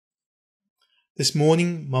This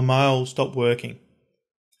morning my mail stopped working.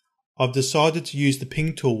 I've decided to use the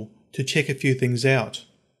ping tool to check a few things out.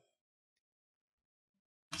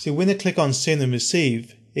 See, when I click on send and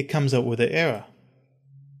receive, it comes up with an error.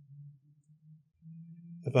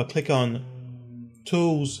 If I click on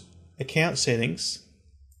Tools, Account Settings,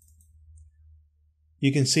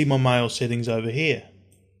 you can see my mail settings over here.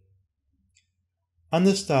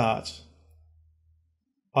 Under Start,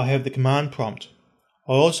 I have the command prompt.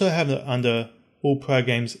 I also have it under All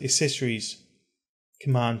Programs Accessories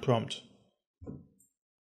command prompt.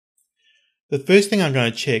 The first thing I'm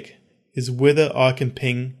going to check is whether I can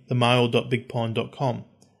ping the mail.bigpond.com.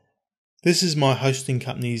 This is my hosting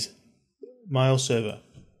company's mail server.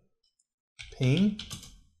 Ping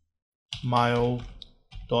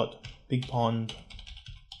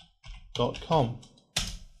mail.bigpond.com.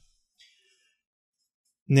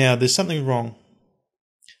 Now there's something wrong.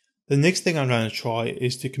 The next thing I'm going to try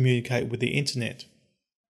is to communicate with the internet.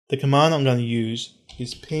 The command I'm going to use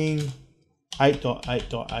is ping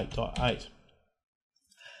 8.8.8.8.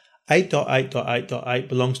 8.8.8.8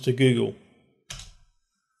 belongs to Google.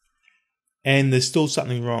 And there's still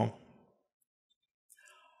something wrong.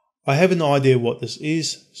 I have an idea what this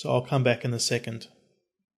is, so I'll come back in a second.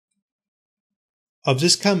 I've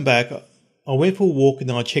just come back. I went for a walk and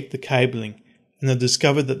I checked the cabling and I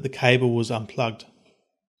discovered that the cable was unplugged.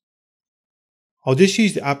 I'll just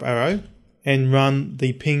use the up arrow and run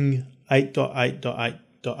the ping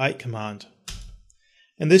 8.8.8.8 command.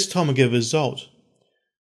 And this time I'll get a result.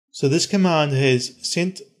 So this command has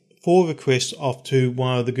sent 4 requests off to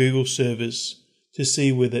one of the Google servers to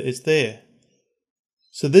see whether it's there.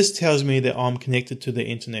 So this tells me that I'm connected to the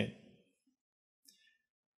internet.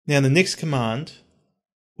 Now the next command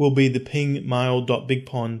will be the ping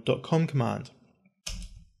mail.bigpond.com command.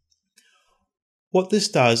 What this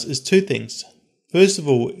does is 2 things. First of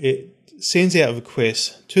all, it sends out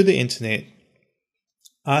requests to the internet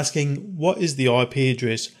asking what is the IP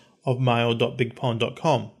address of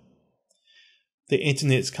mail.bigpond.com. The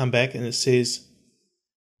internet's come back and it says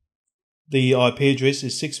the IP address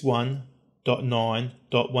is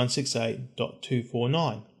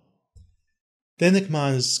 61.9.168.249. Then the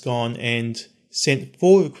command has gone and sent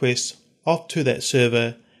 4 requests off to that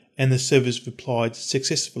server and the server's replied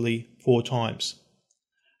successfully 4 times.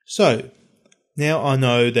 So now I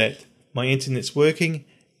know that my internet's working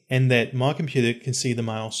and that my computer can see the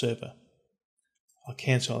mail server. I'll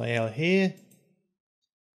cancel out here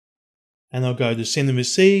and I'll go to send and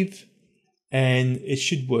receive and it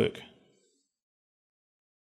should work.